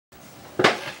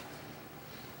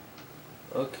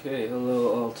Okay,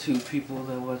 hello all two people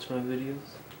that watch my videos.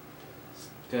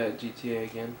 Got GTA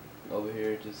again, over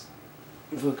here just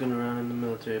looking around in the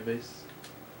military base.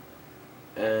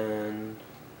 And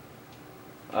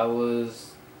I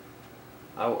was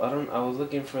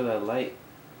looking for that light.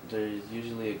 There's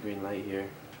usually a green light here.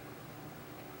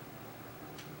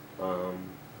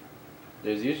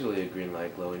 There's usually a green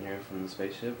light glowing here from the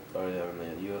spaceship, or the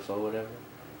UFO, whatever.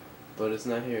 But it's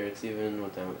not here. It's even,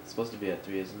 what time? It's supposed to be at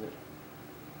 3, isn't it?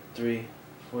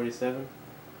 3:47.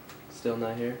 Still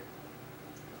not here.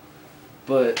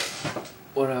 But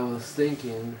what I was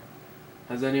thinking,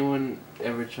 has anyone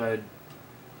ever tried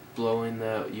blowing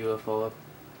that UFO up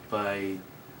by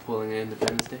pulling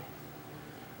Independence Day?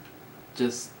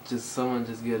 Just someone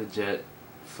just get a jet,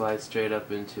 fly straight up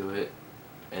into it,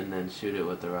 and then shoot it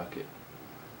with the rocket.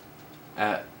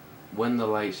 At when the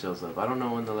light shows up. I don't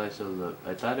know when the light shows up.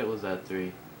 I thought it was at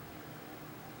 3.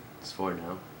 It's 4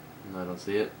 now, and I don't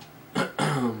see it.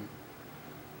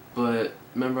 But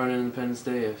remember on Independence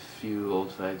Day, if you old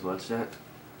fags watch that,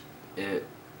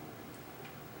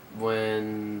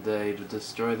 when they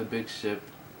destroy the big ship,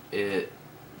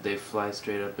 they fly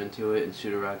straight up into it and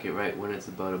shoot a rocket right when it's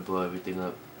about to blow everything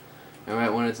up. And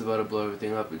right when it's about to blow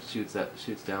everything up, it shoots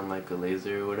down like a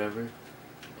laser or whatever.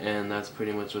 And that's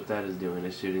pretty much what that is doing,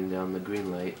 is shooting down the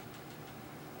green light.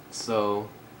 So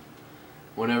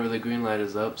whenever the green light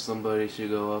is up, somebody should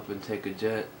go up and take a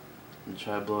jet and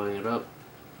try blowing it up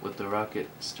with the rocket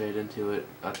straight into it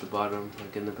at the bottom,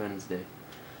 like Independence Day.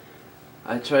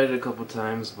 I tried it a couple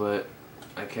times, but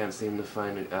I can't seem to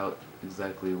find it out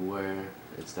exactly where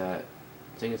it's at.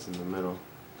 I think it's in the middle,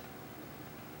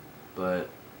 but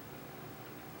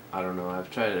I don't know. I've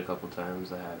tried it a couple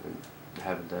times. I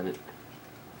haven't done it.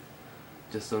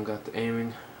 Just don't got the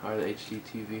aiming or the HD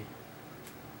TV.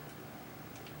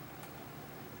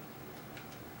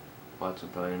 Watch, I'm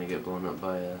probably gonna get blown up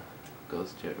by a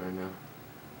ghost jet right now.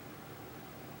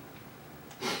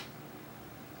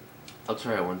 I'll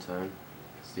try it one time,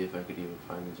 see if I could even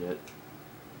find the jet.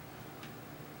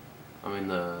 I mean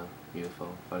the UFO,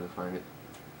 if I can find it.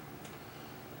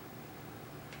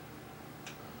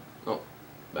 Oh,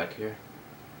 back here.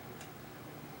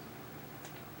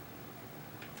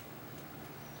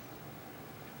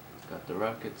 Got the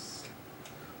rockets.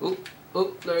 Oh,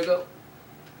 there we go.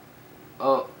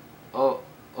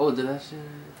 Oh, did that shit?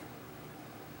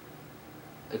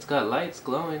 It's got lights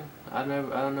glowing. I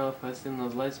don't know if I've seen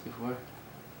those lights before.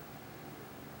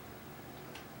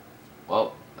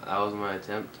 Well, that was my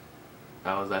attempt.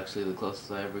 That was actually the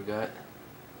closest I ever got.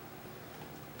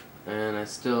 And I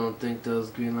still don't think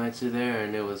those green lights are there,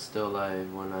 and it was still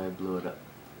live when I blew it up.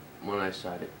 When I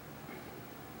shot it.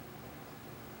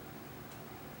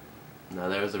 Now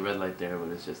there was a red light there, but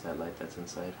it's just that light that's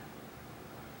inside.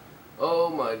 Oh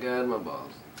my god, my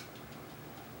balls.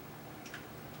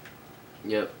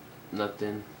 Yep,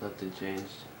 nothing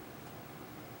changed.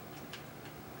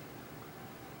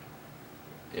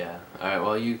 Yeah, alright,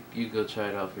 well you go try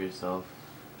it out for yourself.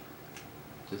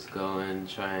 Just go and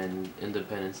try and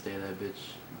Independence Day that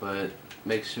bitch. But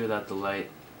make sure that the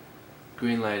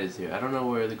green light is here. I don't know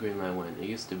where the green light went. It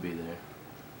used to be there.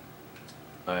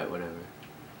 Alright, whatever.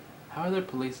 How are there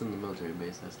police in the military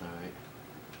base? That's not right.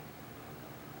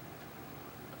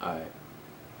 Alright.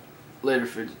 Later,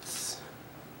 fidgets.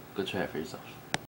 Go try it for yourself.